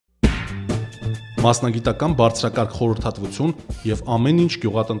մասնագիտական բարձրակարգ խորհրդատվություն և ամեն ինչ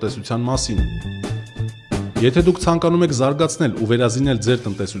գյուղատնտեսության մասին։ Եթե դուք ցանկանում եք զարգացնել ու վերազինել ձեր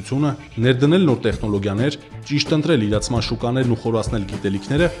տնտեսությունը, ներդնել նոր տեխնոլոգիաներ, ճիշտ ընտրել իրացման շուկաներն ու խորացնել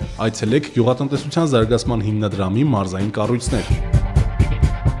գիտելիքները, այցելեք գյուղատնտեսության զարգացման հիմնադրամի մարզային կառույցներ։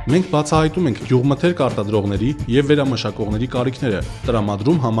 Մենք բացահայտում ենք գյուղմթերք արտադրողների և վերամշակողների կարիքները,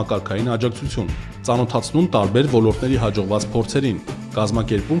 տրամադրում համակարգային աջակցություն, ծանոթացնում տարբեր ոլորտների հաջողված փորձերին,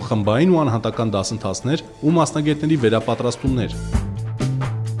 կազմակերպում խմբային ու անհատական դասընթացներ ու մասնագետների վերապատրաստումներ։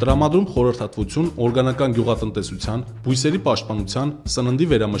 Տրամադրում խորհրդատվություն օրգանական գյուղատնտեսության, բույսերի պաշտպանության, սննդի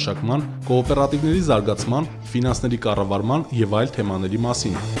վերամշակման, կոոպերատիվների զարգացման, ֆինանսների կառավարման և այլ թեմաների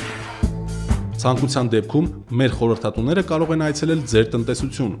մասին։ Ցանկության դեպքում մեր խորհրդատուները կարող են այցելել ձեր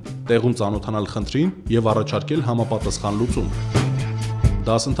տնտեսություն, տեղում ծանոթանալ խնդրին և առաջարկել համապատասխան լուծում։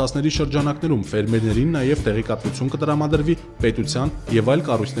 Դասընթացների շրջանակներում ֆերմերներին նաև տեղեկատվություն կտրամադրվի պետության և այլ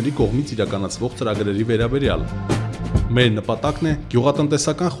կառույցների կողմից իրականացվող ծրագրերի վերաբերյալ։ Մեր նպատակն է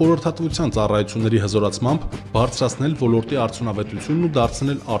գյուղատնտեսական խորհրդատվության ծառայությունների հզորացմամբ բարձրացնել ոլորտի արդյունավետությունն ու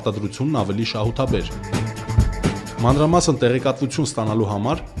դարձնել արտադրությունն ավելի շահութաբեր։ Մանրամասն տեղեկատվություն ստանալու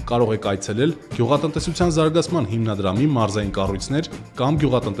համար կարող եք այցելել Գյուղատնտեսության զարգացման հիմնադրամի մարզային կառույցներ կամ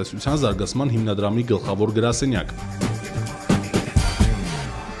Գյուղատնտեսության զարգացման հիմնադրամի գլխավոր գրասենյակ։